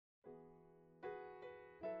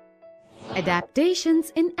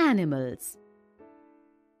Adaptations in animals.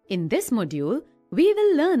 In this module, we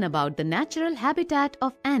will learn about the natural habitat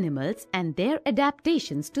of animals and their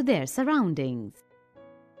adaptations to their surroundings.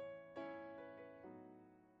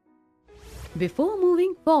 Before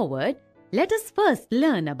moving forward, let us first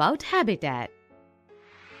learn about habitat.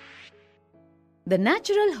 The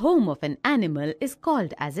natural home of an animal is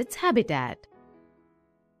called as its habitat.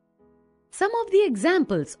 Some of the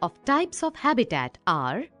examples of types of habitat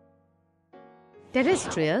are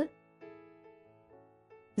terrestrial,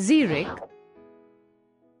 xeric,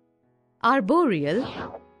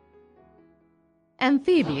 arboreal,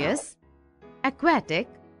 amphibious, aquatic,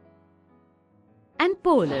 and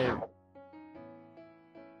polar.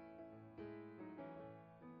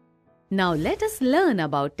 Now let us learn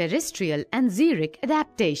about terrestrial and xeric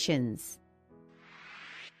adaptations.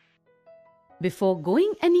 Before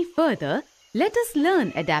going any further, let us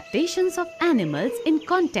learn adaptations of animals in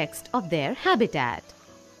context of their habitat.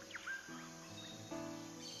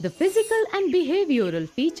 The physical and behavioral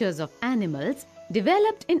features of animals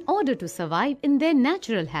developed in order to survive in their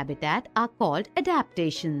natural habitat are called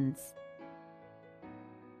adaptations.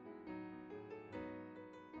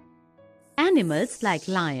 Animals like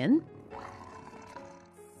lion,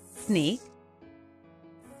 snake,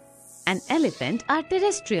 and elephant are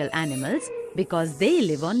terrestrial animals because they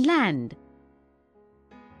live on land.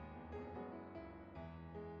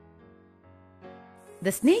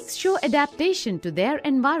 The snakes show adaptation to their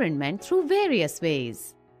environment through various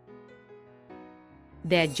ways.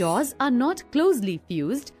 Their jaws are not closely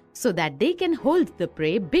fused so that they can hold the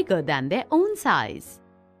prey bigger than their own size.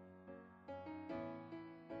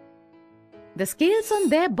 The scales on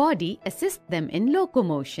their body assist them in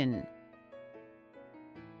locomotion.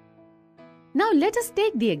 Now let us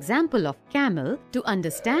take the example of camel to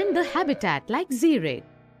understand the habitat like xeric.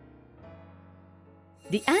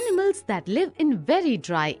 The animals that live in very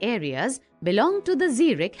dry areas belong to the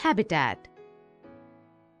xeric habitat.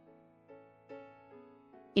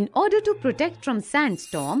 In order to protect from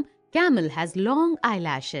sandstorm, camel has long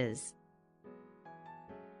eyelashes.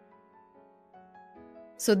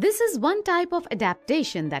 So this is one type of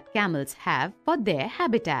adaptation that camels have for their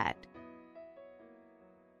habitat.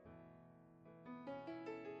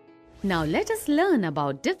 Now let us learn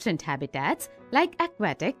about different habitats like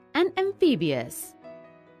aquatic and amphibious.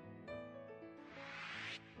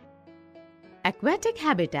 Aquatic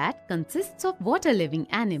habitat consists of water-living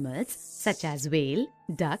animals such as whale,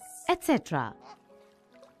 duck, etc.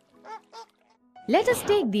 Let us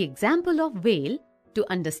take the example of whale to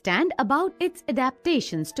understand about its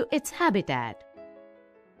adaptations to its habitat.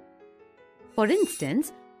 For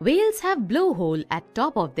instance, whales have blowhole at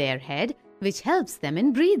top of their head which helps them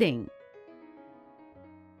in breathing.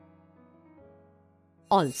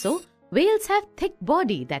 Also, whales have thick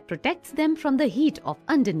body that protects them from the heat of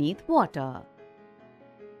underneath water.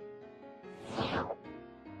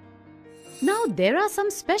 Now there are some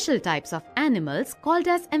special types of animals called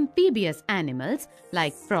as amphibious animals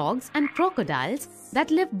like frogs and crocodiles that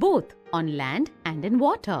live both on land and in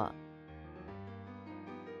water.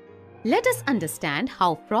 Let us understand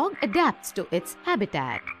how frog adapts to its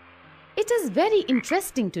habitat. It is very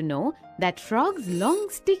interesting to know that frog's long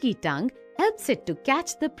sticky tongue helps it to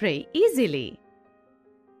catch the prey easily.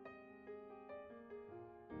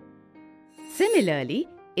 Similarly,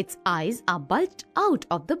 its eyes are bulged out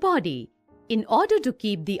of the body in order to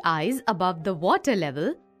keep the eyes above the water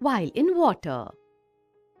level while in water.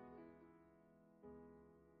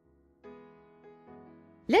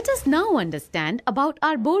 Let us now understand about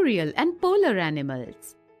arboreal and polar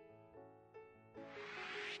animals.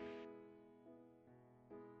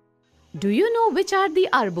 Do you know which are the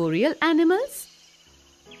arboreal animals?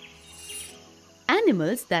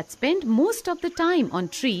 Animals that spend most of the time on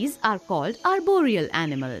trees are called arboreal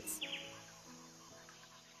animals.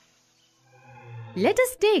 Let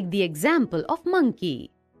us take the example of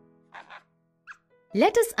monkey.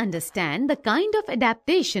 Let us understand the kind of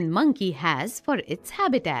adaptation monkey has for its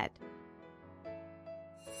habitat.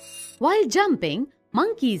 While jumping,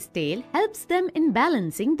 monkey's tail helps them in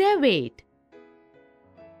balancing their weight.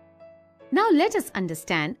 Now let us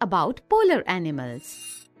understand about polar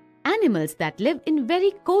animals. Animals that live in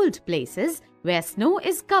very cold places where snow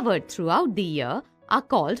is covered throughout the year are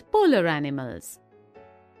called polar animals.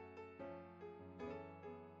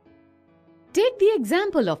 Take the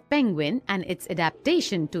example of penguin and its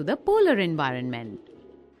adaptation to the polar environment.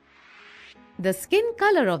 The skin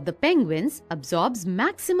color of the penguins absorbs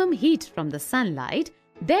maximum heat from the sunlight,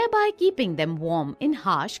 thereby keeping them warm in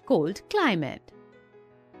harsh cold climate.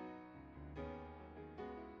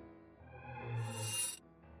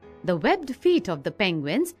 The webbed feet of the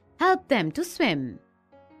penguins help them to swim.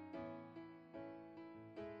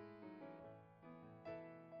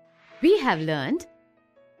 We have learned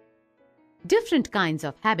different kinds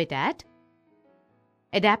of habitat,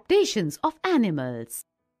 adaptations of animals.